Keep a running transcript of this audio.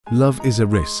Love is a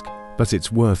risk, but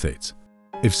it's worth it.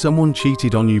 If someone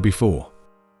cheated on you before,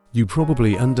 you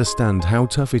probably understand how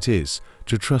tough it is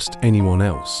to trust anyone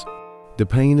else. The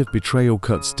pain of betrayal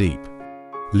cuts deep,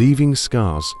 leaving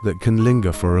scars that can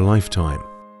linger for a lifetime.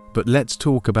 But let's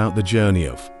talk about the journey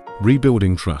of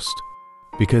rebuilding trust.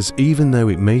 Because even though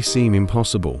it may seem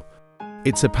impossible,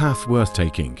 it's a path worth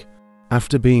taking.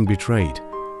 After being betrayed,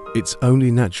 it's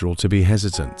only natural to be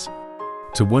hesitant,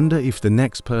 to wonder if the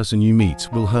next person you meet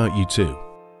will hurt you too.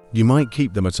 You might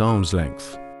keep them at arm's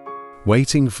length,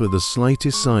 waiting for the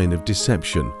slightest sign of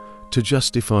deception to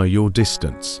justify your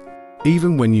distance.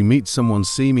 Even when you meet someone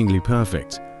seemingly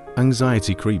perfect,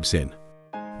 anxiety creeps in.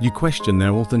 You question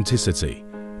their authenticity,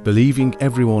 believing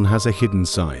everyone has a hidden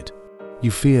side.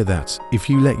 You fear that if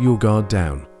you let your guard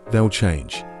down, they'll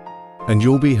change, and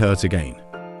you'll be hurt again.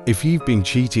 If you've been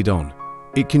cheated on,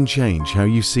 it can change how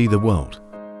you see the world.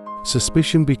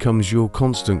 Suspicion becomes your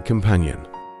constant companion.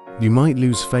 You might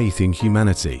lose faith in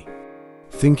humanity,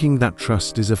 thinking that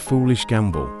trust is a foolish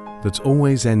gamble that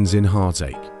always ends in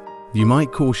heartache. You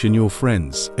might caution your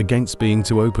friends against being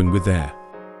too open with their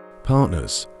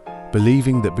partners,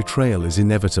 believing that betrayal is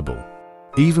inevitable.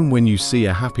 Even when you see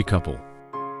a happy couple,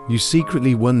 you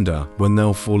secretly wonder when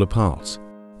they'll fall apart.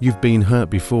 You've been hurt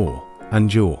before,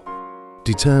 and you're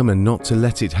determined not to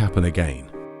let it happen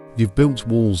again. You've built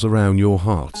walls around your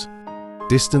heart,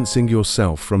 distancing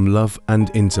yourself from love and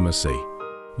intimacy.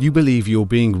 You believe you're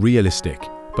being realistic,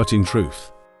 but in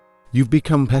truth, you've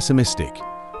become pessimistic,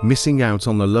 missing out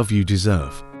on the love you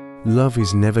deserve. Love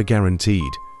is never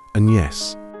guaranteed, and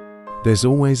yes, there's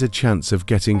always a chance of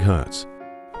getting hurt.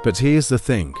 But here's the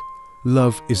thing.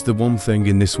 Love is the one thing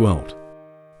in this world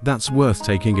that's worth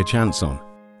taking a chance on.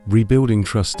 Rebuilding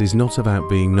trust is not about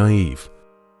being naive.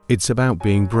 It's about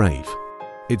being brave.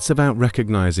 It's about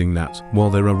recognizing that, while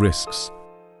there are risks,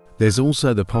 there's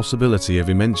also the possibility of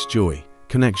immense joy,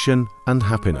 connection, and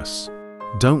happiness.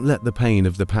 Don't let the pain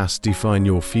of the past define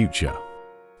your future.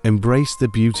 Embrace the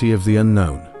beauty of the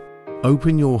unknown.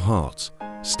 Open your heart,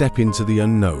 step into the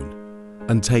unknown,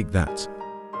 and take that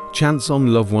chance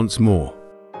on love once more.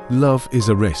 Love is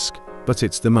a risk, but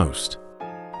it's the most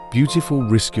beautiful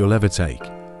risk you'll ever take.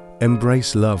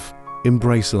 Embrace love,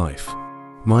 embrace life.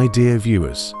 My dear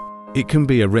viewers, it can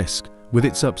be a risk with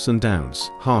its ups and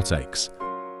downs, heartaches,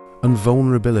 and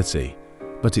vulnerability,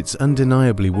 but it's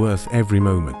undeniably worth every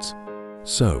moment.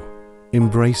 So,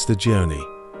 embrace the journey,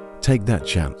 take that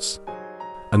chance,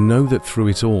 and know that through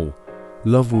it all,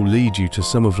 love will lead you to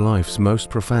some of life's most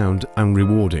profound and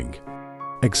rewarding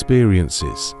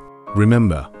experiences.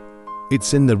 Remember,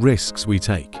 it's in the risks we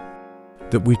take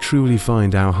that we truly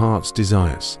find our heart's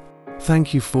desires.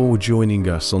 Thank you for joining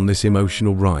us on this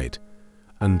emotional ride,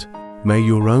 and may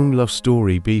your own love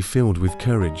story be filled with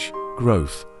courage,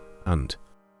 growth, and,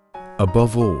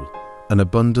 above all, an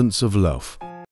abundance of love.